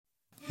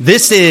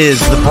This is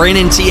the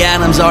Brandon T.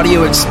 Adams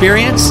audio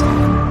experience.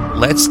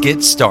 Let's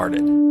get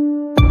started.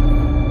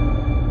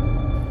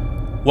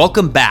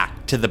 Welcome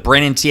back to the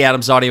Brandon T.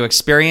 Adams audio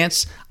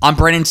experience. I'm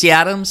Brandon T.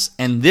 Adams,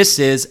 and this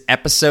is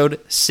episode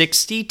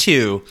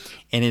 62,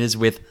 and it is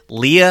with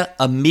Leah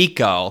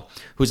Amico,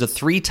 who's a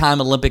three-time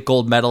Olympic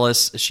gold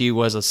medalist. She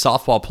was a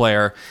softball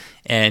player,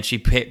 and she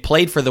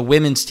played for the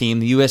women's team,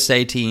 the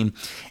USA team.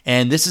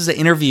 And this is an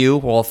interview,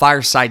 a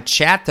fireside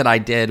chat that I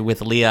did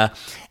with Leah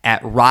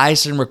at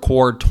Rise and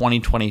Record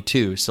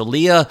 2022. So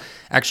Leah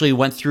actually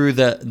went through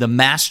the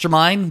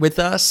mastermind with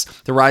us,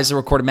 the Rise and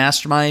Record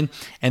mastermind,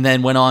 and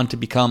then went on to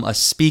become a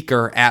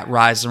speaker at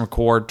Rise and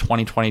Record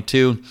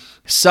 2022.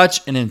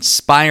 Such an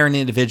inspiring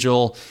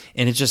individual,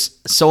 and it's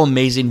just so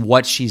amazing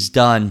what she's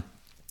done.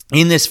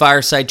 In this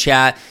fireside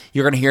chat,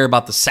 you're going to hear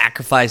about the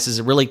sacrifices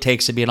it really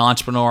takes to be an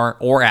entrepreneur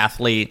or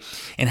athlete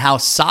and how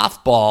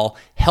softball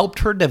helped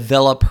her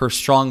develop her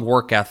strong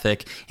work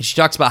ethic. And she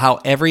talks about how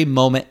every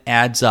moment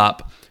adds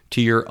up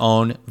to your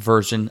own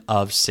version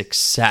of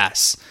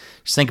success.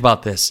 Just think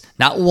about this.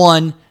 Not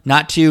one,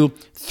 not two,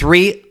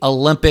 3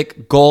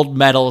 Olympic gold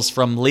medals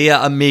from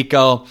Leah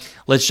Amico.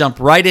 Let's jump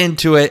right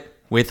into it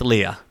with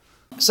Leah.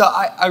 So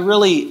I'm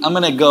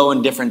going to go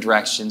in different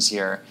directions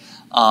here.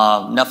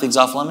 Nothing's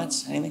off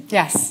limits? Anything?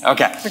 Yes.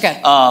 Okay. We're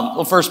good.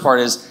 Well, first part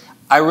is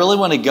I really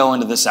want to go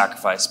into the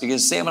sacrifice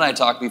because Sam and I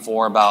talked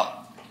before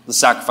about the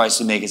sacrifice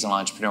we make as an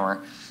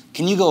entrepreneur.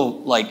 Can you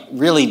go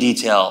really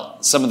detail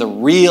some of the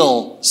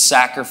real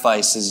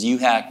sacrifices you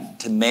had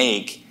to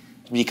make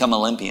to become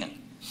Olympian?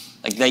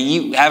 That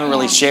you haven't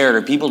really shared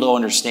or people don't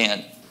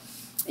understand.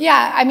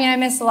 Yeah, I mean, I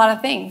missed a lot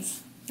of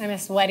things. I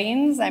missed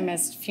weddings. I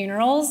missed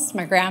funerals,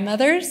 my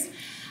grandmother's.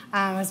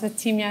 I was with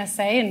Team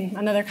USA in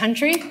another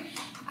country.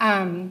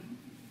 I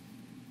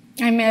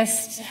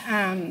missed,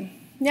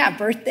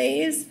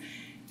 birthdays,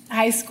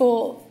 high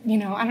school, I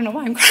don't know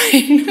why I'm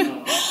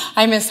crying.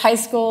 I missed high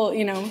school,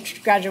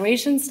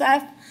 graduation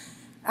stuff.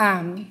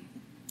 I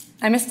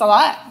missed a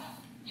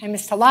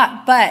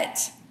lot.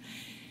 But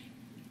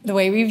the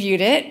way we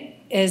viewed it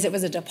is it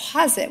was a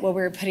deposit, what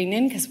we were putting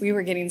in, because we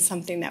were getting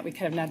something that we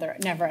could have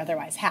never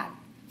otherwise had.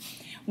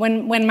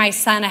 When I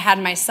had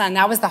my son,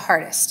 that was the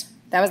hardest.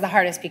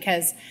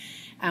 Because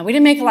we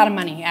didn't make a lot of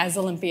money as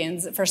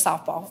Olympians for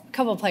softball. A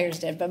couple of players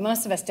did, but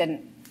most of us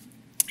didn't.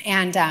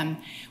 And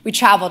we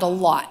traveled a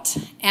lot.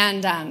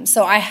 And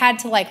so I had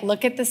to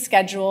look at the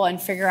schedule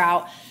and figure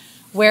out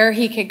where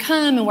he could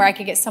come and where I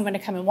could get someone to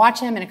come and watch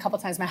him. And a couple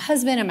of times my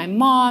husband and my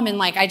mom. And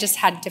I just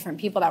had different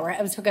people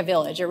it took a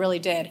village. It really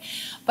did.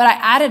 But I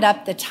added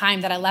up the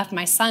time that I left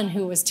my son,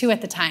 who was 2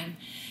 at the time.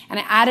 And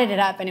I added it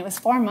up, and it was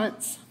 4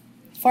 months.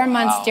 4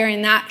 months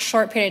during that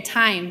short period of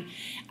time.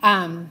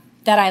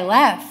 That I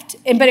left,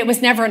 but it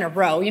was never in a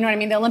row. You know what I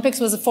mean? The Olympics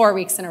was 4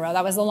 weeks in a row.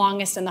 That was the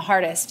longest and the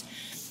hardest.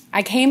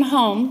 I came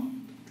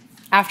home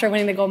after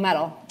winning the gold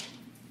medal.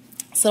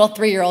 This little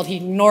 3-year-old, he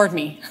ignored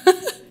me.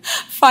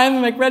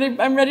 Finally,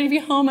 I'm ready to be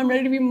home. I'm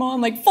ready to be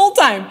mom, full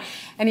time.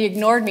 And he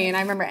ignored me. And I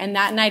remember, and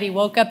that night he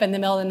woke up in the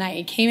middle of the night.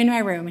 He came into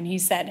my room and he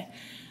said,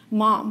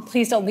 "Mom,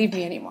 please don't leave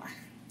me anymore."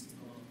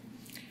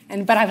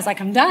 But I was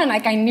I'm done.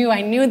 I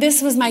knew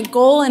this was my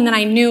goal. And then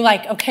I knew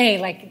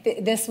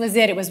this was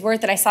it. It was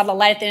worth it. I saw the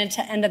light at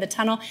the end of the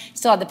tunnel,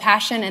 still had the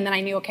passion. And then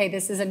I knew, okay,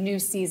 this is a new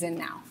season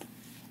now.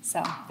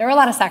 So there were a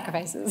lot of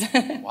sacrifices.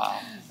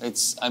 Wow.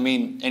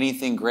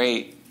 Anything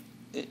great,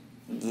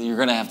 you're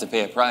going to have to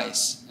pay a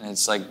price. And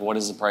it's what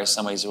is the price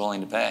somebody's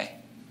willing to pay?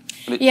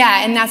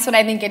 Yeah, and that's what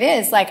I think it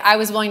is. I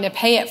was willing to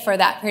pay it for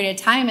that period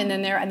of time. And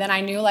then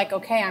I knew,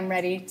 okay, I'm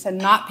ready to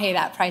not pay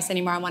that price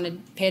anymore. I want to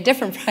pay a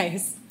different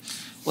price.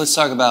 Let's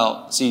talk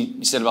about,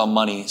 you said about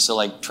money, so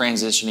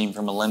transitioning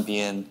from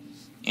Olympian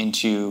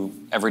into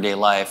everyday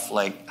life,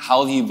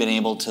 how have you been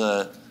able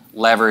to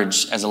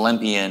leverage as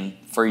Olympian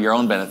for your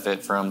own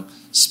benefit from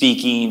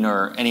speaking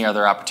or any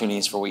other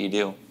opportunities for what you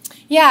do?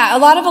 Yeah, a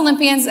lot of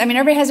Olympians,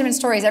 everybody has different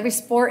stories. Every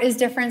sport is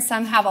different.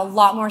 Some have a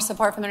lot more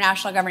support from their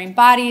national governing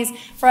bodies.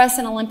 For us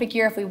in Olympic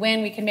year, if we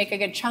win, we can make a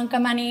good chunk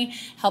of money.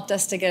 Helped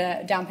us to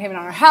get a down payment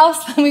on our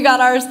house when we got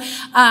ours.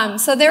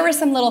 So there were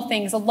some little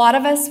things. A lot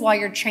of us, while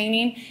you're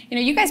training,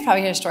 you guys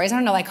probably hear stories. I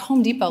don't know,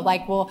 Home Depot,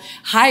 will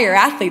hire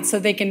athletes so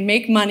they can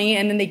make money,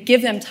 and then they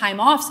give them time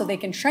off so they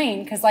can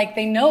train, because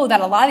they know that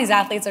a lot of these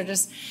athletes are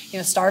just,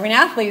 starving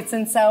athletes.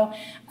 And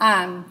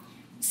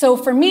so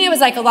for me, it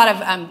was a lot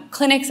of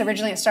clinics.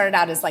 Originally, it started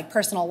out as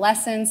personal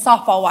lessons,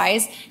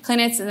 softball-wise,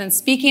 clinics, and then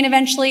speaking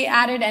eventually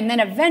added. And then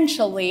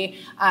eventually,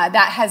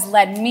 that has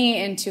led me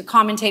into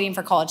commentating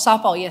for college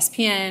softball,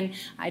 ESPN.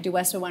 I do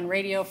Westwood One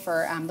Radio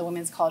for the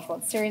Women's College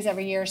World Series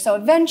every year. So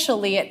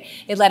eventually,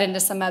 it led into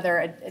some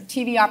other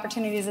TV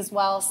opportunities as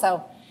well.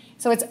 So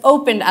it's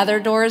opened other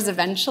doors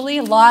eventually.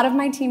 A lot of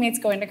my teammates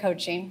go into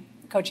coaching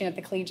at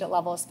the collegiate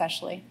level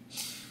especially.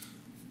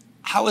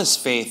 How has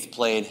faith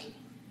played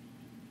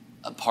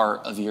a part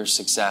of your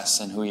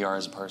success and who you are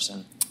as a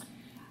person?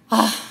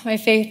 My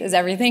faith is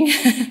everything.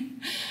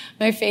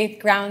 My faith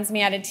grounds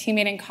me. I had a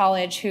teammate in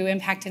college who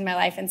impacted my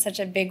life in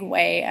such a big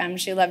way.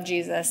 She loved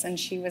Jesus, and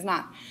she was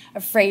not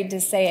afraid to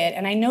say it.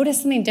 And I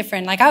noticed something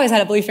different. Like, I always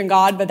had a belief in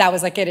God, but that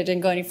was like it. It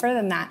didn't go any further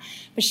than that.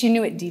 But she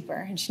knew it deeper,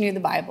 and she knew the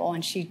Bible,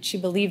 and she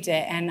believed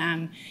it.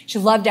 And she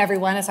loved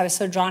everyone, as I was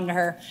so drawn to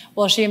her.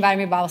 Well, she invited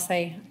me to Bible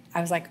study.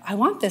 I was like, I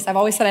want this. I've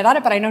always said I thought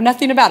it, but I know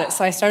nothing about it.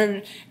 So I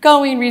started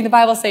going, reading the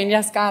Bible, saying,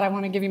 yes, God, I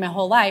want to give you my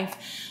whole life.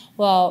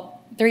 Well,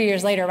 3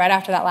 years later, right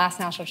after that last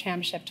national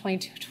championship,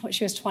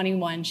 she was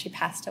 21, she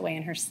passed away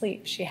in her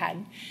sleep. She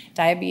had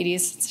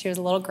diabetes since she was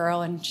a little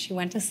girl, and she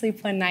went to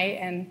sleep one night,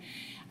 and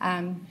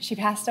she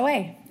passed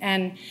away.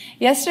 And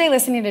yesterday,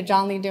 listening to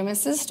John Lee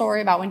Dumas's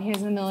story about when he was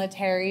in the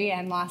military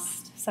and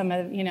lost some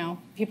of,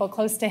 people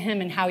close to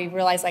him, and how he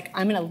realized, like,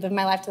 I'm going to live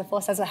my life to the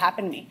fullest. That's what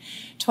happened to me.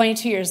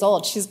 22 years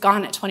old. She's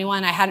gone at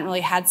 21. I hadn't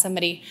really had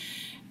somebody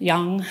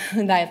young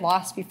that I had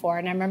lost before.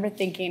 And I remember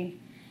thinking,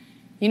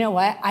 you know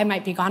what? I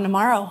might be gone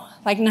tomorrow.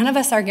 Like, none of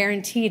us are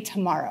guaranteed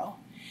tomorrow.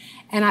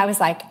 And I was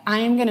like, I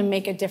am going to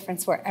make a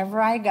difference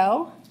wherever I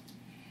go.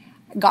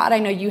 God, I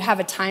know you have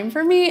a time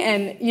for me,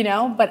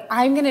 and, but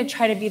I'm going to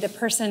try to be the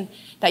person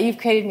that you've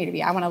created me to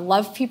be. I want to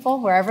love people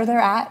wherever they're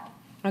at.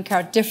 I don't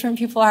care how different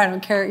people are. I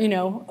don't care,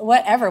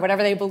 whatever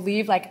they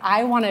believe. Like,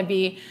 I want to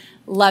be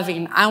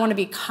loving. I want to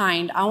be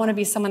kind. I want to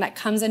be someone that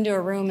comes into a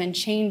room and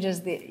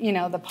changes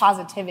the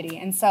positivity.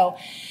 And so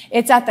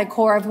it's at the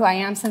core of who I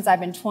am since I've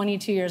been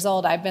 22 years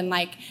old. I've been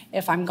like,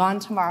 if I'm gone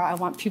tomorrow, I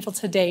want people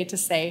today to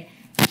say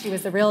she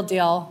was the real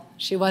deal.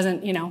 She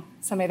wasn't,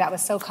 somebody that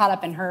was so caught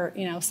up in her,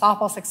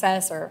 softball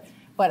success or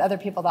what other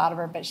people thought of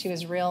her, but she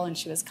was real, and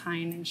she was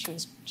kind, and she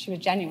was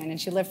genuine,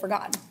 and she lived for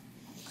God.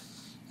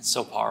 It's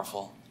so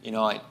powerful.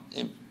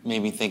 It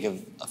made me think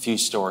of a few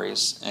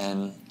stories,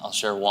 and I'll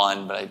share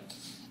one, but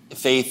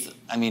faith,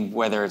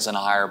 whether it's in a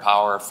higher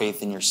power,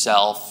 faith in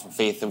yourself,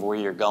 faith of where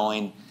you're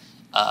going.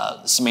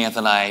 Samantha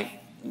and I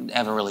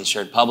haven't really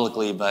shared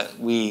publicly, but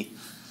we,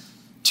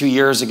 2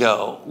 years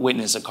ago,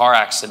 witnessed a car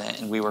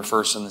accident, and we were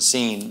first on the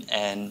scene,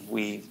 and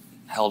we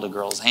held a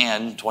girl's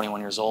hand,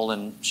 21 years old,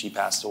 and she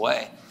passed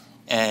away.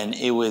 And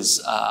it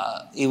was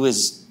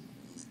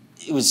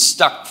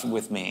stuck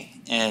with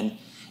me, and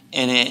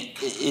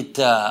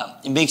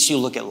it makes you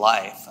look at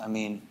life.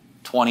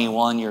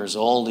 21 years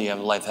old, you have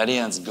a life ahead of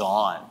you, and it's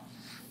gone.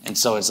 And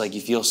so it's like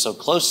you feel so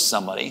close to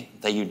somebody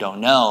that you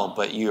don't know,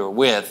 but you're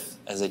with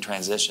as they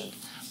transitioned.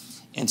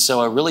 And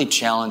so it really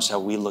challenged how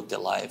we looked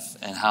at life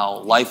and how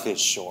life is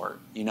short.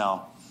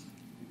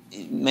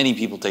 Many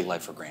people take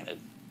life for granted.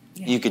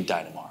 Yeah. You could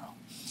die tomorrow.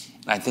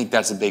 And I think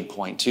that's a big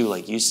point too.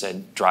 Like you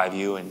said, drive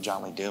you and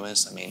John Lee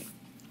Dumas. Me,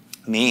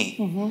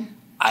 mm-hmm.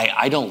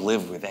 I don't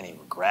live with any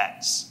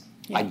regrets.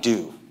 Yeah. I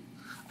do.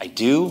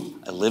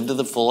 I live to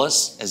the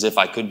fullest as if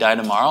I could die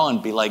tomorrow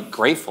and be like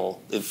grateful.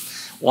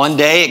 If one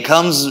day it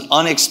comes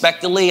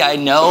unexpectedly, I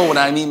know when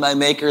I meet my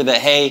maker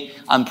that, hey,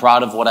 I'm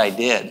proud of what I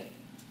did.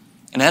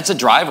 And that's a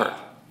driver.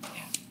 Yeah.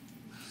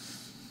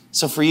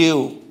 So for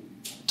you,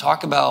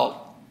 talk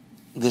about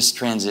this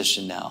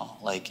transition now.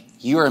 Like,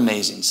 you're an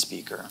amazing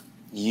speaker.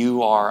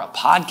 You are a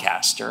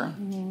podcaster.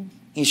 Mm-hmm.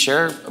 Can you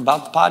share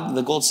about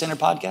the Gold Standard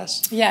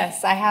podcast?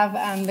 Yes, I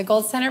have the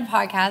Gold Standard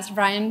podcast.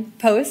 Brian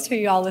Post, who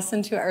you all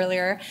listened to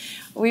earlier,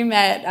 we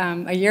met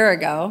a year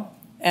ago.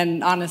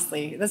 And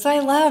honestly, that's what I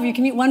love. You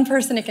can meet one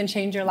person, it can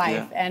change your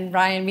life. Yeah.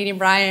 And meeting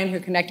Brian, who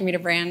connected me to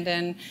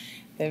Brandon,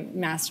 the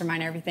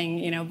mastermind,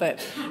 everything,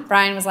 but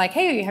Brian was like,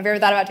 hey, have you ever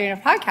thought about doing a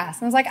podcast?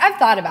 And I was like, I've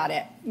thought about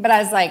it. But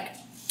I was like,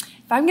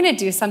 if I'm going to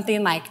do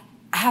something, like,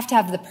 I have to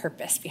have the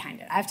purpose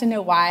behind it. I have to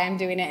know why I'm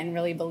doing it and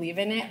really believe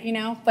in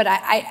it, but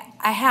I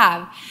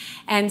have.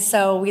 And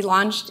so we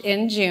launched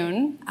in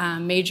June,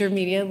 Major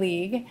Media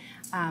League,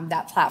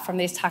 that platform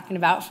that he's talking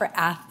about for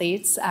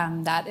athletes,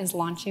 that is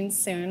launching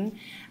soon.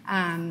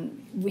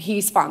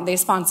 They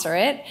sponsor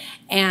it.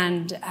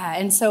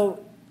 And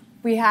so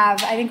we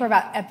have, I think we're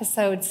about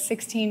episode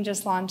 16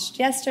 just launched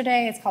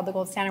yesterday. It's called The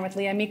Gold Standard with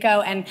Leah,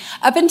 Amico. And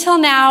up until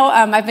now,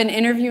 I've been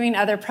interviewing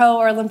other pro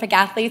or Olympic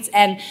athletes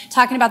and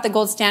talking about the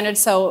gold standard.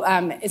 So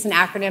it's an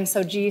acronym.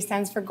 So G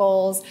stands for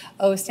goals,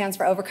 O stands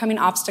for overcoming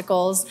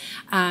obstacles,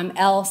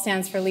 L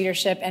stands for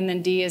leadership, and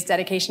then D is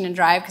dedication and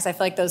drive, because I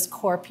feel like those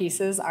core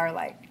pieces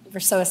were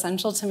so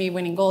essential to me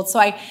winning gold. So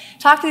I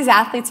talked to these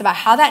athletes about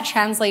how that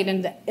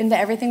translated into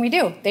everything we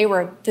do. They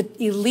were the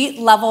elite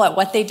level at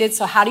what they did.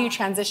 So how do you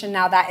transition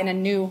now that in a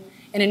new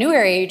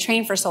area? You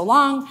train for so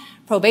long.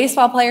 Pro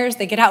baseball players,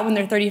 they get out when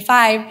they're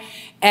 35,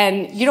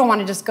 and you don't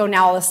want to just go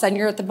now all of a sudden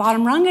you're at the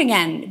bottom rung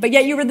again. But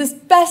yet you were the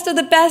best of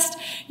the best,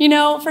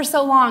 for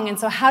so long. And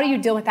so how do you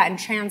deal with that and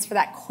transfer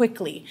that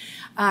quickly?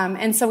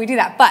 And so we do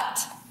that.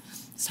 But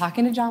I was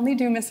talking to John Lee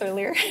Dumas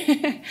earlier,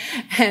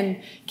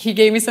 and he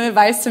gave me some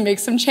advice to make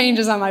some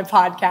changes on my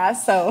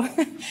podcast. So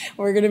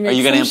we're going to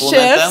make some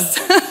shifts.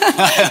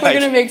 We're going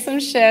to make some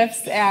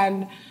shifts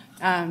and,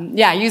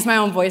 use my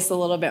own voice a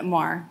little bit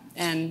more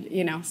and,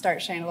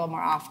 start sharing a little more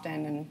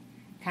often and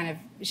kind of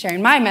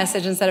sharing my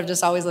message instead of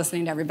just always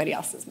listening to everybody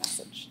else's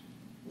message.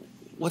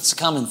 What's the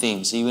common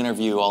theme? So you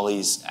interview all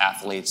these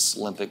athletes,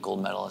 Olympic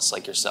gold medalists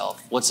like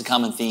yourself. What's the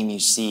common theme you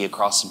see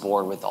across the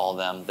board with all of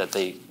them that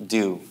they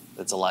do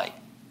that's alike?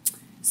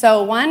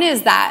 So one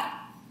is that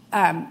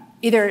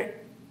either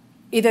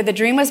the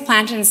dream was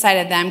planted inside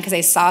of them because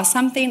they saw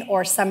something,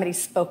 or somebody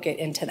spoke it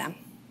into them.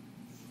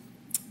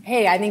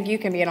 Hey, I think you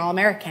can be an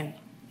All-American.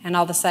 And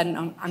all of a sudden,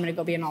 I'm going to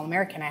go be an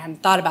All-American. I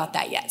hadn't thought about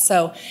that yet.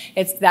 So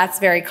that's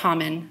very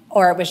common.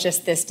 Or it was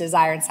just this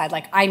desire inside.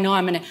 Like, I know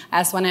I'm going to,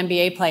 ask one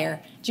NBA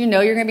player, do you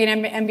know you're going to be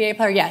an NBA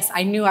player? Yes,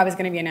 I knew I was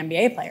going to be an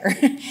NBA player.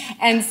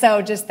 And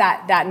so just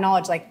that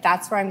knowledge, like,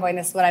 that's where I'm going,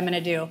 this is what I'm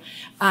going to do.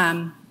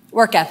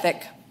 Work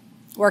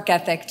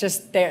ethic,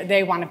 just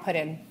they want to put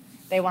in.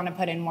 They want to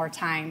put in more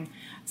time.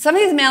 Some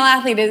of these male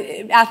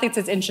athletes,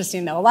 it's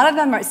interesting, though. A lot of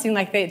them seem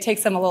like it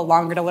takes them a little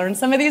longer to learn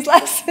some of these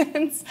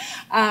lessons.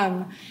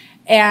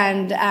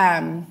 And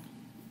then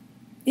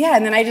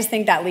I just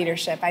think that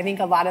leadership. I think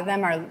a lot of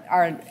them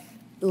are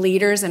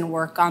leaders and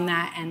work on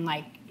that, and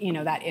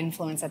that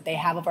influence that they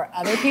have over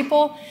other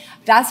people.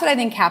 That's what I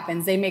think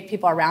happens. They make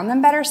people around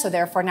them better, so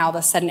therefore now all of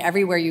a sudden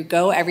everywhere you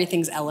go,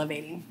 everything's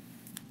elevating.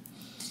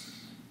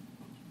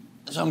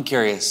 So I'm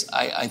curious.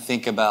 I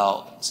think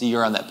about, so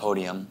you're on that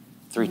podium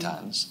 3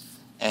 times,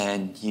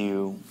 and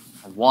you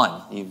have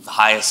won, the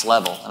highest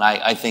level. And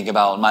I think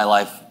about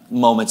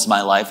moments in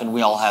my life, and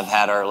we all have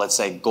had our, let's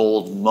say,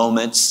 gold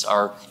moments,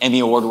 our Emmy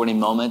Award-winning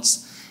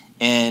moments.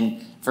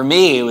 And for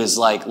me, it was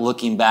like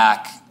looking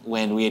back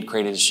when we had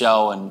created a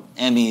show and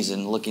Emmys,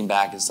 and looking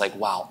back, it's like,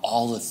 wow,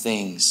 all the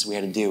things we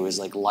had to do is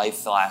like life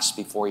flashed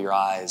before your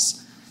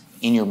eyes,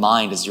 in your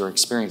mind as your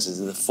experiences,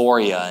 the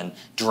euphoria and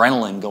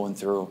adrenaline going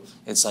through.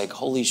 It's like,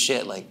 holy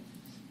shit, like,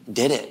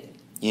 did it,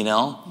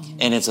 Mm-hmm.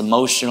 And it's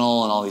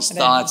emotional and all these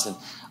thoughts. And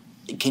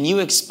can you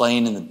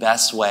explain in the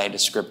best way,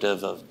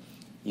 descriptive of,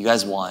 you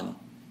guys won,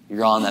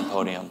 you're on that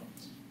podium.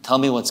 Tell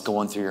me what's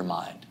going through your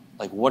mind.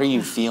 Like, what are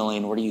you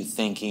feeling? What are you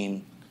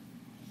thinking?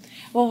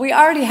 Well, we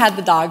already had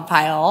the dog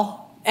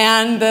pile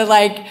and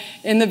the,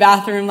 in the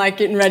bathroom,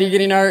 getting ready,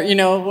 getting our,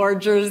 war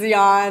jersey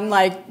on,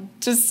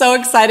 just so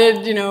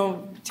excited,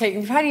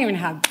 we probably didn't even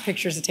have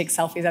pictures to take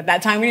selfies at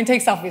that time. We didn't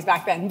take selfies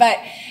back then. But,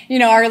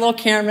 our little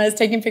cameras,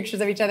 taking pictures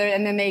of each other.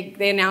 And then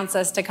they announced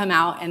us to come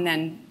out, and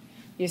then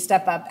you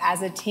step up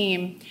as a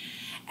team.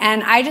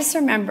 And I just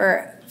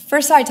remember,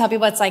 first of all, I tell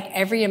people it's like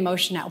every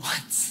emotion at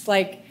once.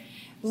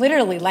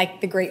 Literally,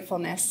 the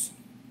gratefulness.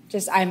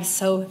 Just, I'm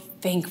so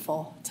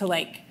thankful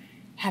to,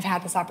 have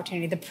had this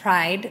opportunity. The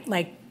pride,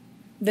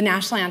 the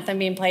national anthem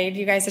being played,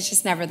 you guys, it's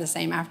just never the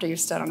same after you've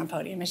stood on a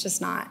podium. It's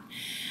just not.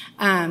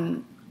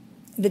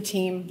 The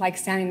team,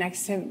 standing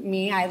next to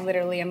me, I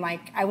literally am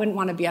I wouldn't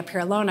want to be up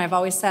here alone. I've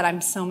always said I'm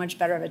so much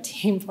better of a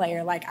team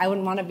player. I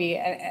wouldn't want to be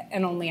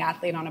an only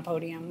athlete on a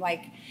podium.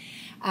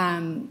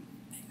 I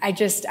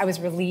was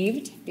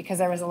relieved because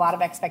there was a lot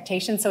of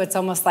expectation. So it's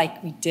almost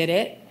like we did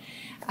it.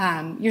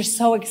 You're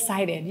so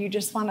excited. You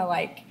just want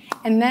to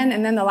and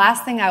then the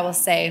last thing I will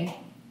say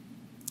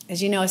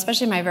is,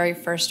 especially my very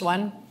first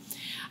one,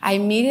 I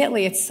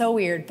immediately, it's so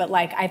weird, but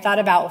I thought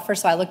about,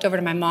 first of all, I looked over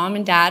to my mom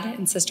and dad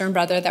and sister and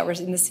brother that were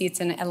in the seats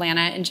in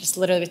Atlanta, and just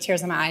literally with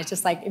tears in my eyes,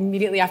 just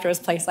immediately after it was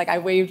placed, I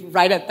waved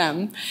right at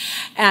them.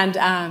 And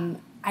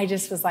I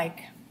just was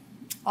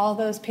all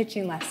those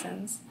pitching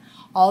lessons,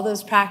 all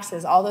those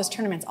practices, all those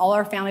tournaments, all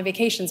our family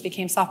vacations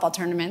became softball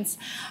tournaments.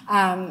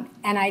 And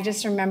I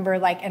just remember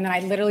and then I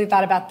literally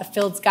thought about the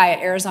fields guy at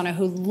Arizona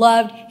who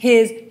loved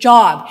his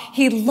job.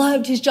 He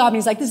loved his job.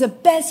 And he's this is the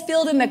best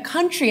field in the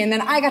country. And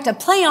then I got to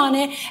play on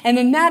it. And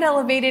then that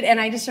elevated.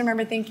 And I just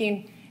remember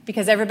thinking,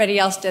 because everybody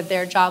else did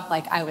their job,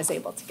 I was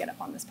able to get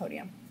up on this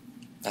podium.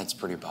 That's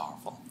pretty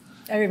powerful.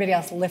 Everybody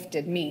else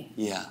lifted me.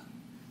 Yeah.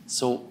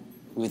 So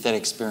with that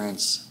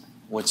experience,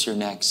 what's your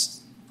next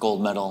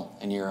gold medal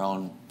in your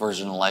own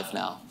version of life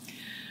now?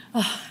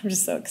 Oh, I'm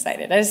just so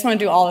excited. I just want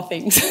to do all the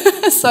things.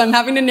 So I'm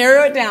having to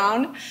narrow it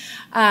down.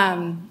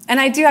 And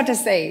I do have to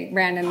say,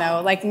 Brandon,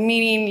 though,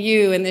 meeting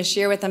you in this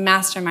year with the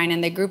mastermind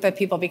and the group of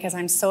people, because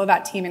I'm so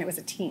about team, and it was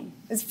a team.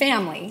 It's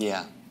family.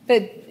 Yeah.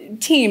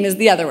 But team is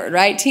the other word,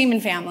 right? Team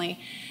and family.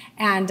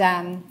 And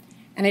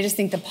I just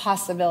think the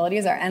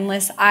possibilities are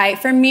endless.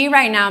 For me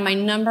right now, my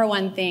number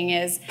one thing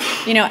is,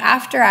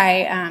 after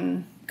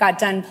I got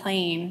done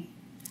playing,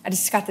 I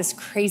just got this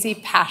crazy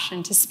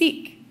passion to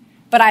speak.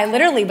 But I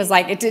literally was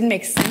it didn't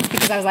make sense,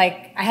 because I was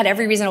I had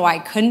every reason why I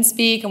couldn't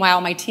speak and why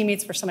all my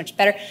teammates were so much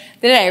better.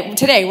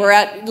 Today we're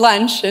at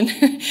lunch,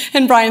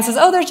 and Brian says,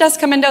 oh, there's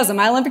Jessica Mendoza,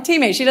 my Olympic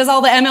teammate. She does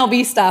all the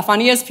MLB stuff on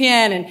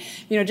ESPN,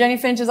 and, Jenny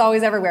Finch is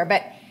always everywhere.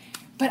 But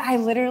I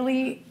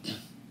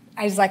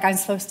was I'm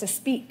supposed to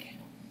speak.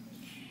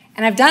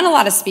 And I've done a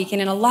lot of speaking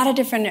in a lot of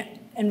different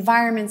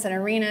environments and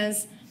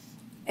arenas.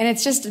 And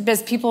it's just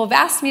because people have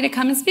asked me to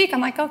come and speak.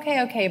 I'm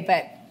okay,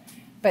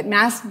 but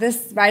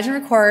this Rise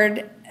and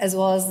Record, as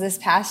well as this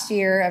past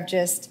year of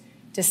just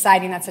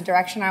deciding that's the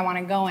direction I want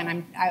to go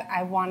in.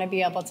 I want to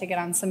be able to get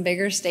on some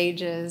bigger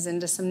stages,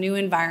 into some new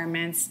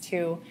environments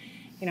to,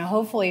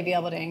 hopefully be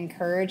able to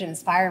encourage and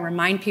inspire and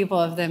remind people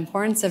of the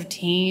importance of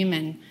team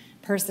and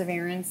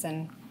perseverance.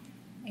 And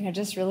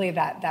just really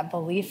that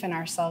belief in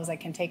ourselves that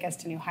can take us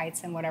to new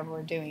heights in whatever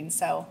we're doing.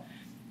 So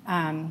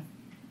I'm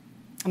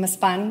a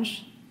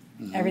sponge.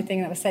 Mm-hmm. Everything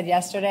that was said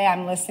yesterday,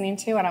 I'm listening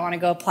to, and I want to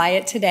go apply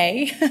it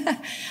today.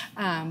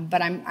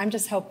 But I'm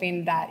just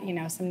hoping that,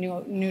 some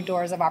new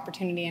doors of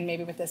opportunity, and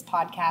maybe with this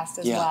podcast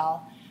as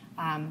well,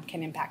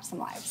 can impact some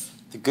lives.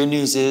 The good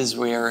news is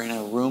we are in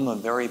a room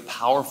of very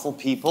powerful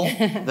people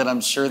that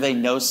I'm sure they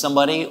know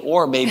somebody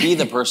or may be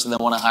the person that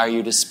want to hire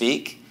you to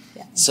speak.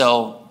 Yeah.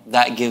 So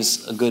that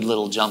gives a good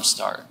little jump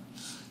start.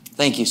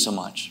 Thank you so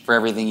much for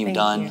everything you've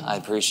done. I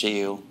appreciate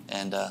you.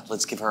 And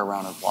let's give her a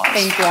round of applause.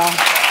 Thank you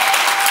all.